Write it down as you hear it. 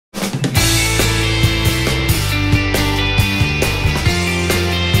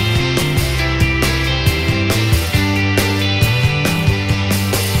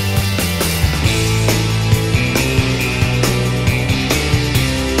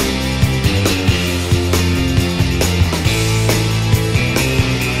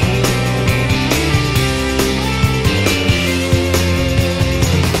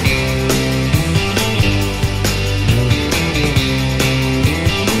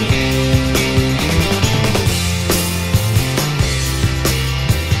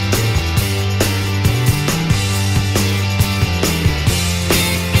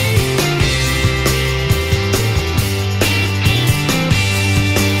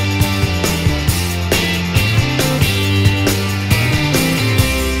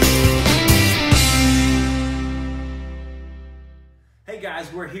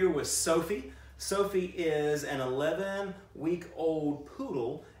with Sophie. Sophie is an 11-week-old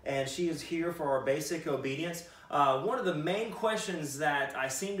poodle, and she is here for our basic obedience. One of the main questions that I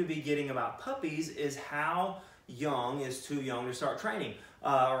seem to be getting about puppies is how young is too young to start training,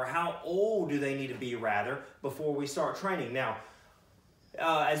 or how old do they need to be, rather, before we start training. Now,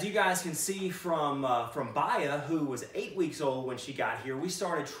 as you guys can see from Baya, who was 8 weeks old when she got here, we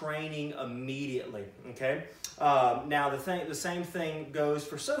started training immediately, okay? Now, the same thing goes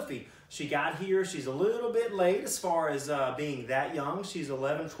for Sophie. She got here, she's a little bit late as far as being that young. She's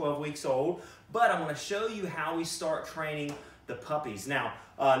 11, 12 weeks old, but I'm gonna show you how we start training the puppies. Now,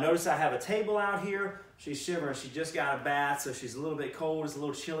 notice I have a table out here. She's shivering, she just got a bath, so she's a little bit cold. It's a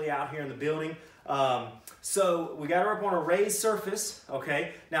little chilly out here in the building. So we got her up on a raised surface,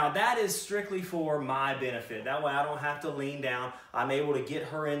 okay? Now that is strictly for my benefit. That way I don't have to lean down. I'm able to get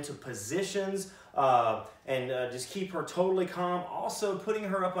her into positions and just keep her totally calm. Also, putting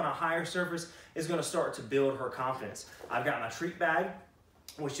her up on a higher surface is gonna start to build her confidence. I've got my treat bag,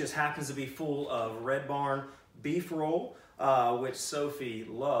 which just happens to be full of Red Barn beef roll, which Sophie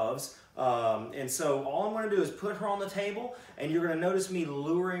loves. And so all I'm going to do is put her on the table, and you're going to notice me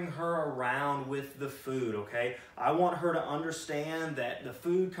luring her around with the food, okay? I want her to understand that the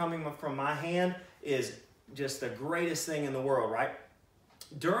food coming from my hand is just the greatest thing in the world, right?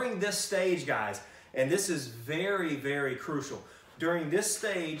 During this stage, guys, and this is very, very crucial, during this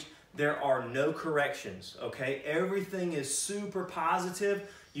stage, there are no corrections, okay? Everything is super positive.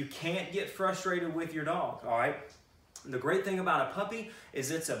 You can't get frustrated with your dog, all right? The great thing about a puppy is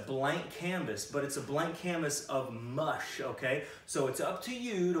it's a blank canvas, but it's a blank canvas of mush, okay? So it's up to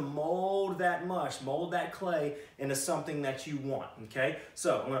you to mold that mush, mold that clay into something that you want, okay?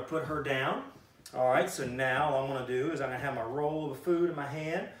 So I'm gonna put her down. All right, so now all I'm gonna do is I'm gonna have my roll of food in my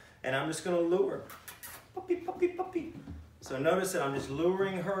hand, and I'm just gonna lure. Puppy, puppy, puppy. So notice that I'm just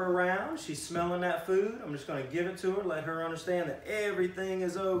luring her around. She's smelling that food. I'm just gonna give it to her, let her understand that everything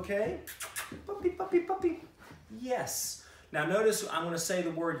is okay. Puppy, puppy, puppy. Yes. Now notice I'm going to say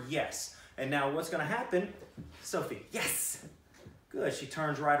the word yes. And now what's going to happen? Sophie, yes. Good. She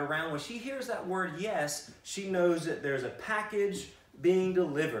turns right around. When she hears that word yes, she knows that there's a package being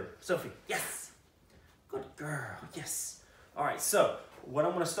delivered. Sophie, yes. Good girl. Yes. All right. So what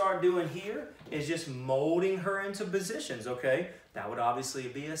I'm going to start doing here is just molding her into positions, okay? That would obviously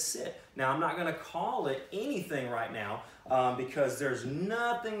be a sit. Now I'm not going to call it anything right now because there's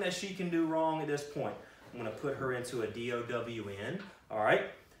nothing that she can do wrong at this point. I'm going to put her into a DOWN, all right?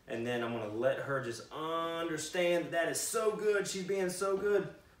 And then I'm going to let her just understand that is so good. She's being so good.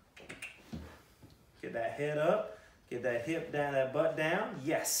 Get that head up. Get that hip down, that butt down.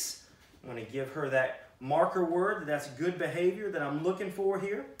 Yes. I'm going to give her that marker word. That's good behavior that I'm looking for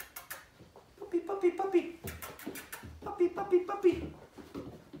here. Puppy, puppy, puppy. Puppy, puppy, puppy.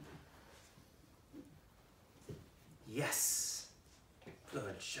 Yes.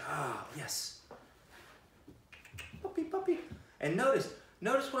 Good job. Yes. Puppy, puppy. And notice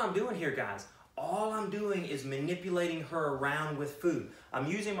what I'm doing here, guys. All I'm doing is manipulating her around with food. I'm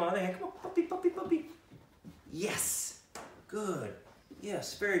using my other hand. Come on, puppy, puppy, puppy. Yes. Good.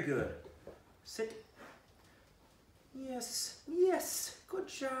 Yes, very good. Sit. Yes. Yes. Good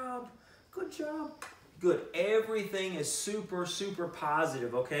job. Good job. Good. Everything is super, super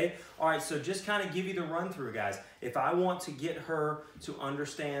positive, okay? All right, so just kind of give you the run through, guys. If I want to get her to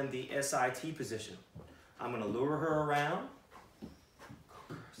understand the SIT position, I'm going to lure her around.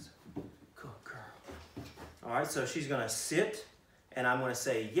 Good girl. All right, so she's going to sit, and I'm going to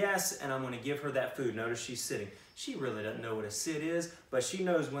say yes, and I'm going to give her that food. Notice she's sitting. She really doesn't know what a sit is, but she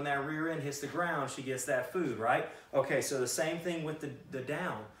knows when that rear end hits the ground, she gets that food, right? Okay, so the same thing with the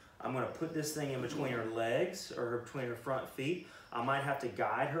down. I'm going to put this thing in between her legs or between her front feet. I might have to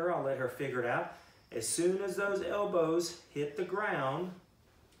guide her. I'll let her figure it out. As soon as those elbows hit the ground,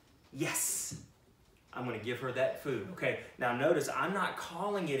 yes. I'm going to give her that food. Okay, now notice I'm not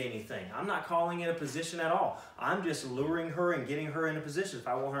calling it anything. I'm not calling it a position at all. I'm just luring her and getting her in a position. If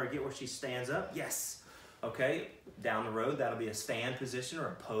I want her to get where she stands up, yes. Okay, down the road, that'll be a stand position or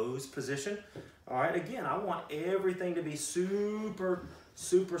a pose position. All right, again, I want everything to be super,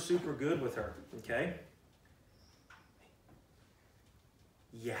 super, super good with her. Okay?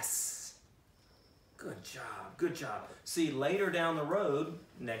 Yes. Good job, good job. See, later down the road,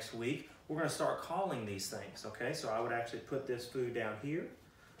 next week, we're going to start calling these things, okay? So I would actually put this food down here.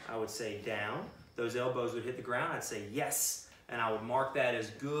 I would say down. Those elbows would hit the ground. I'd say yes, and I would mark that as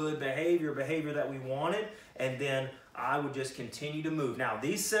good behavior, behavior that we wanted, and then I would just continue to move. Now,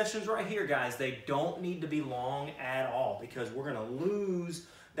 these sessions right here, guys, they don't need to be long at all because we're going to lose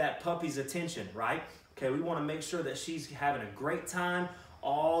that puppy's attention, right? Okay, we want to make sure that she's having a great time.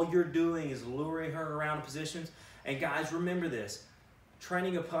 All you're doing is luring her around positions. And guys, remember this.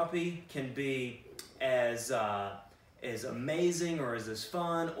 Training a puppy can be as amazing or as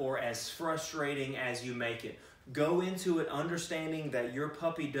fun or as frustrating as you make it. Go into it understanding that your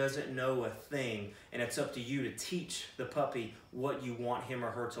puppy doesn't know a thing, and it's up to you to teach the puppy what you want him or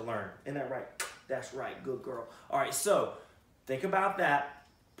her to learn. Isn't that right? That's right, good girl. All right, so think about that.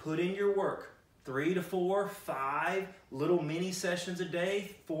 Put in your work. 3 to 4, 5 little mini sessions a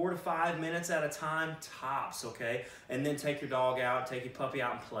day, 4 to 5 minutes at a time, tops, okay? And then take your dog out, take your puppy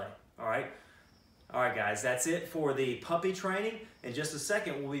out and play, all right? All right, guys, that's it for the puppy training. In just a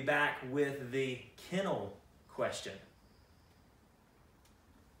second, we'll be back with the kennel question.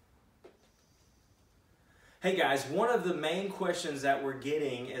 Hey guys, one of the main questions that we're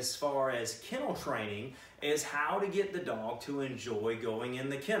getting as far as kennel training is how to get the dog to enjoy going in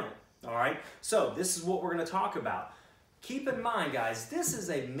the kennel. All right, so this is what we're going to talk about. Keep in mind, guys, this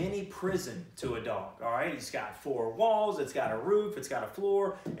is a mini prison to a dog, all right? It's got 4 walls, it's got a roof, it's got a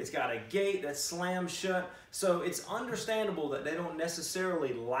floor, it's got a gate that slams shut. So it's understandable that they don't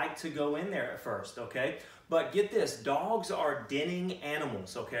necessarily like to go in there at first, okay? But get this, dogs are denning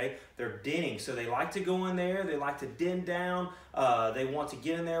animals, okay? They're denning, so they like to go in there, they like to den down, they want to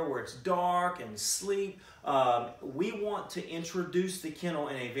get in there where it's dark and sleep. We want to introduce the kennel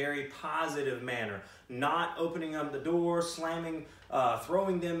in a very positive manner, not opening up the door, slamming,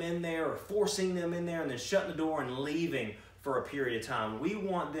 throwing them in there or forcing them in there and then shutting the door and leaving for a period of time. We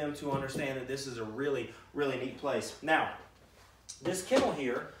want them to understand that this is a really, really neat place. Now, this kennel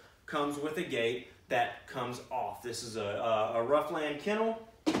here comes with a gate that comes off. This is a Roughland kennel.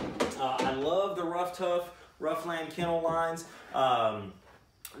 I love the Rough Roughland kennel lines.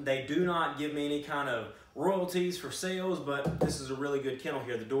 They do not give me any kind of royalties for sales, but this is a really good kennel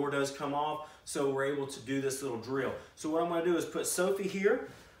here. The door does come off, so we're able to do this little drill. So what I'm going to do is put Sophie here.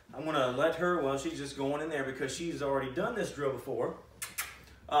 I'm going to let her, well, she's just going in there because she's already done this drill before.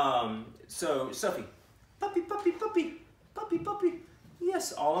 So Sophie, puppy, puppy, puppy, puppy, puppy.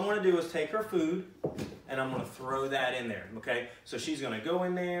 Yes, all I'm going to do is take her food and I'm going to throw that in there, okay? So she's going to go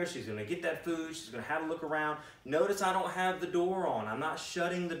in there, she's going to get that food, she's going to have a look around. Notice I don't have the door on. I'm not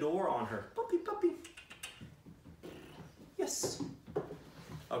shutting the door on her. Puppy, puppy. Yes.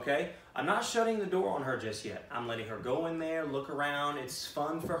 Okay, I'm not shutting the door on her just yet. I'm letting her go in there, look around. It's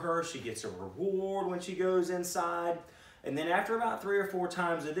fun for her. She gets a reward when she goes inside. And then after about 3 or 4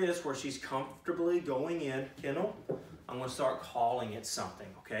 times of this, where she's comfortably going in, kennel, I'm going to start calling it something,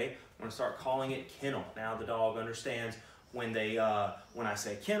 okay? I'm going to start calling it kennel. Now the dog understands when I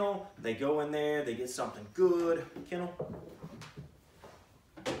say kennel, they go in there, they get something good, kennel.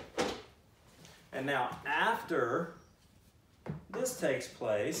 And now after this takes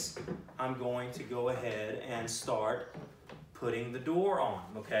place, I'm going to go ahead and start putting the door on,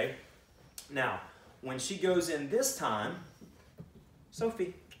 okay? Now, when she goes in this time,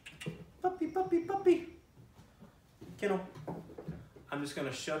 Sophie, puppy, puppy, puppy, kennel, I'm just going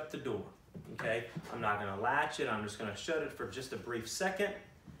to shut the door, okay? I'm not going to latch it. I'm just going to shut it for just a brief second.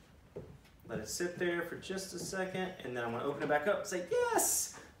 Let it sit there for just a second, and then I'm going to open it back up and say,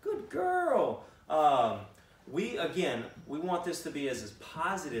 yes, good girl. We want this to be as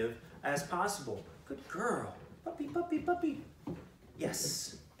positive as possible. Good girl. Puppy, puppy, puppy.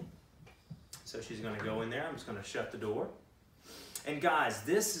 Yes. So she's going to go in there. I'm just going to shut the door. And guys,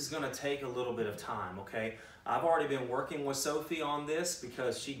 this is going to take a little bit of time, okay? I've already been working with Sophie on this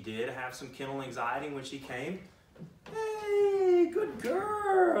because she did have some kennel anxiety when she came. Hey, good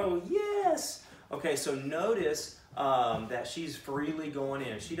girl. Yes. Okay, so notice that she's freely going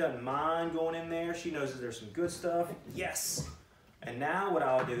in. She doesn't mind going in there. She knows that there's some good stuff. Yes. And now what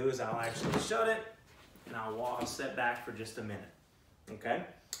I'll do is I'll actually shut it and I'll step back for just a minute. Okay?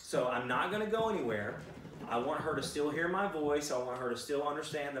 So I'm not going to go anywhere. I want her to still hear my voice. I want her to still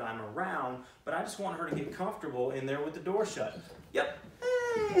understand that I'm around, but I just want her to get comfortable in there with the door shut. Yep.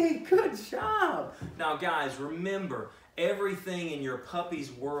 Hey, good job. Now guys, remember, everything in your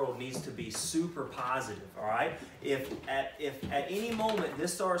puppy's world needs to be super positive, all right? If at any moment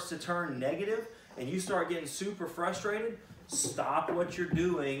this starts to turn negative and you start getting super frustrated, stop what you're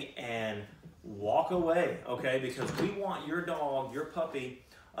doing and walk away, okay? Because we want your dog, your puppy,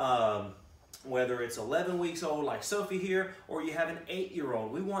 whether it's 11 weeks old like Sophie here, or you have an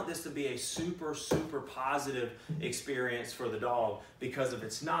 8-year-old, we want this to be a super, super positive experience for the dog, because if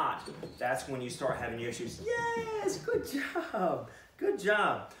it's not, that's when you start having your issues. Yes, good job, good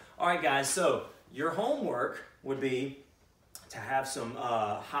job. All right, guys, so your homework would be to have some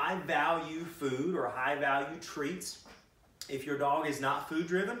high-value food or high-value treats. If your dog is not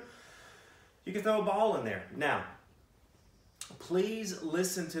food-driven, you can throw a ball in there. Now, please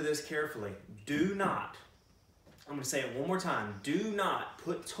listen to this carefully. Do not, I'm going to say it one more time, do not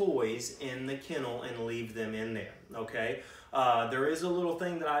put toys in the kennel and leave them in there, okay? There is a little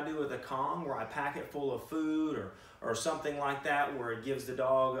thing that I do with a Kong where I pack it full of food or something like that, where it gives the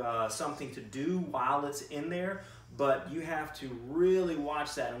dog something to do while it's in there, but you have to really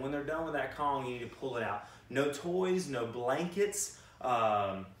watch that, and when they're done with that Kong, you need to pull it out. No toys, no blankets,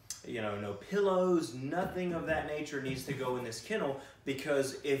 no pillows, nothing of that nature needs to go in this kennel,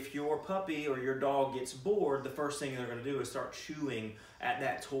 because if your puppy or your dog gets bored, the first thing they're going to do is start chewing at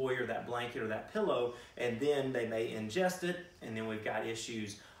that toy or that blanket or that pillow, and then they may ingest it, and then we've got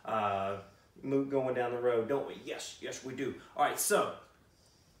issues going down the road, don't we? Yes, we do. All right, so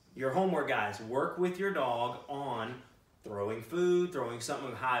your homework, guys, work with your dog on throwing food, throwing something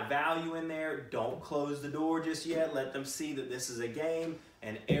of high value in there. Don't close the door just yet. Let them see that this is a game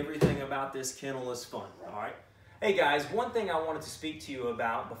and everything about this kennel is fun, all right? Hey guys, one thing I wanted to speak to you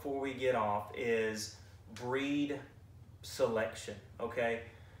about before we get off is breed selection, okay?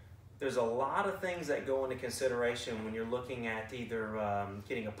 There's a lot of things that go into consideration when you're looking at either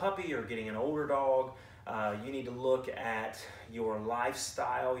getting a puppy or getting an older dog. You need to look at your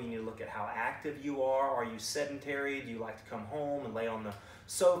lifestyle. You need to look at how active you are. Are you sedentary? Do you like to come home and lay on the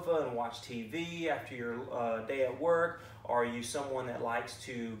sofa and watch TV after your day at work? Are you someone that likes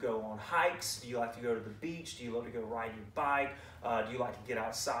to go on hikes? Do you like to go to the beach? Do you love to go ride your bike? Do you like to get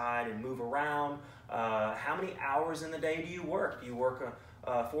outside and move around? How many hours in the day do you work? Do you work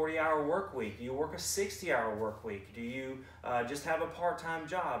a 40-hour work week? Do you work a 60-hour work week? Do you just have a part-time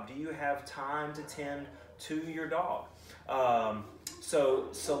job? Do you have time to tend to your dog? So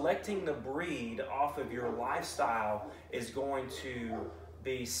selecting the breed off of your lifestyle is going to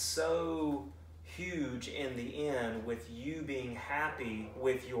be so huge in the end with you being happy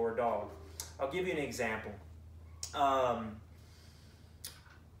with your dog. I'll give you an example.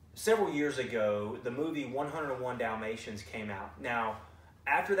 Several years ago, the movie 101 Dalmatians came out. Now,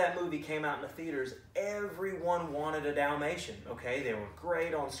 after that movie came out in the theaters, everyone wanted a Dalmatian, okay? They were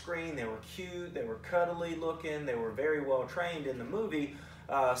great on screen, they were cute, they were cuddly looking, they were very well trained in the movie,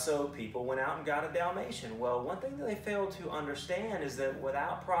 so people went out and got a Dalmatian. Well, one thing that they failed to understand is that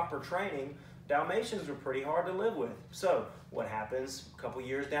without proper training, Dalmatians were pretty hard to live with. So what happens a couple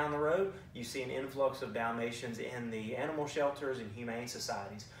years down the road? You see an influx of Dalmatians in the animal shelters and humane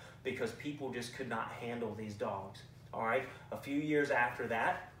societies because people just could not handle these dogs. All right, a few years after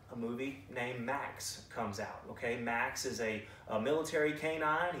that, a movie named Max comes out, okay? Max is a military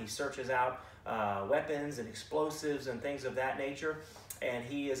canine. He searches out weapons and explosives and things of that nature, and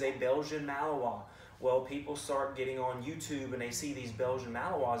he is a Belgian Malinois. Well, people start getting on YouTube and they see these Belgian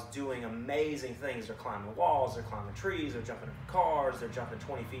Malinois doing amazing things. They're climbing walls, they're climbing trees, they're jumping over cars, they're jumping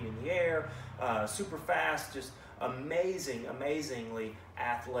 20 feet in the air, super fast, just amazingly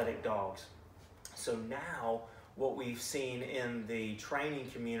athletic dogs. So now, what we've seen in the training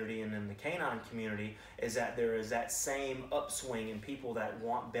community and in the canine community is that there is that same upswing in people that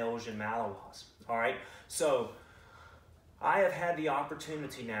want Belgian Malinois. All right, so I have had the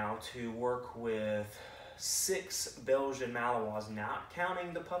opportunity now to work with 6 Belgian Malinois, not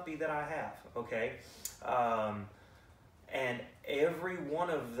counting the puppy that I have, okay? And every one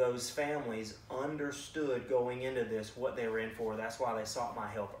of those families understood going into this what they were in for. That's why they sought my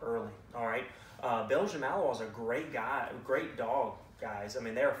help early, all right? Belgian Malinois are great dog, guys. I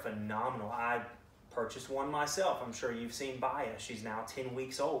mean, they're phenomenal. I purchased one myself. I'm sure you've seen Baya. She's now 10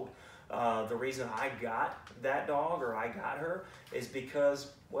 weeks old. The reason I got that dog, or I got her, is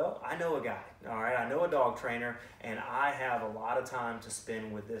because, well, I know a guy, all right? I know a dog trainer, and I have a lot of time to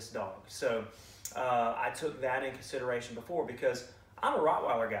spend with this dog. So I took that in consideration before because I'm a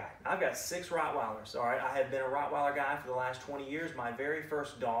Rottweiler guy. I've got 6 Rottweilers, all right? I have been a Rottweiler guy for the last 20 years. My very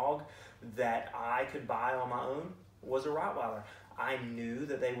first dog that I could buy on my own was a Rottweiler. I knew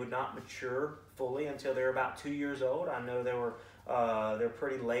that they would not mature fully until they're about 2 years old. I know they're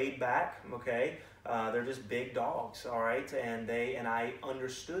pretty laid back, okay? They're just big dogs, all right? And I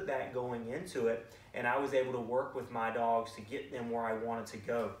understood that going into it, and I was able to work with my dogs to get them where I wanted to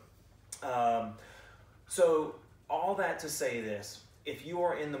go. So all that to say this, if you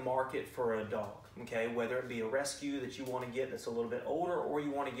are in the market for a dog, okay, whether it be a rescue that you want to get that's a little bit older or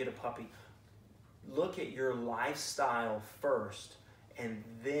you want to get a puppy, look at your lifestyle first and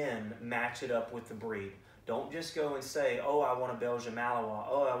then match it up with the breed. Don't just go and say, oh, I want a Belgian Malinois,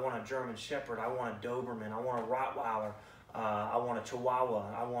 oh, I want a German Shepherd, I want a Doberman, I want a Rottweiler, I want a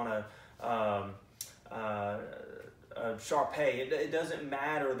Chihuahua, I want a Shar-Pei. It doesn't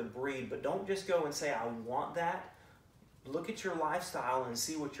matter the breed, but don't just go and say, I want that. look at your lifestyle and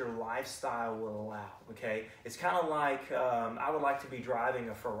see what your lifestyle will allow, okay? It's kind of like, I would like to be driving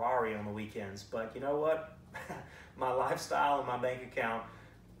a Ferrari on the weekends, but you know what? My lifestyle and my bank account,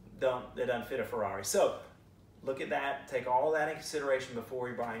 it doesn't fit a Ferrari. So look at that, take all that in consideration before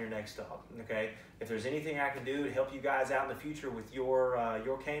you're buying your next dog, okay? If there's anything I can do to help you guys out in the future with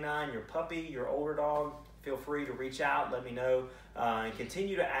your canine, your puppy, your older dog, feel free to reach out, let me know, and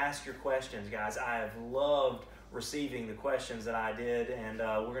continue to ask your questions, guys. I have loved receiving the questions that I did, and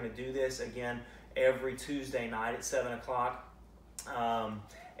we're going to do this again every Tuesday night at 7 o'clock.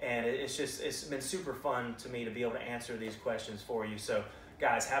 And it's been super fun to me to be able to answer these questions for you. So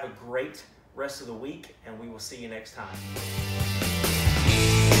guys, have a great rest of the week, and we will see you next time.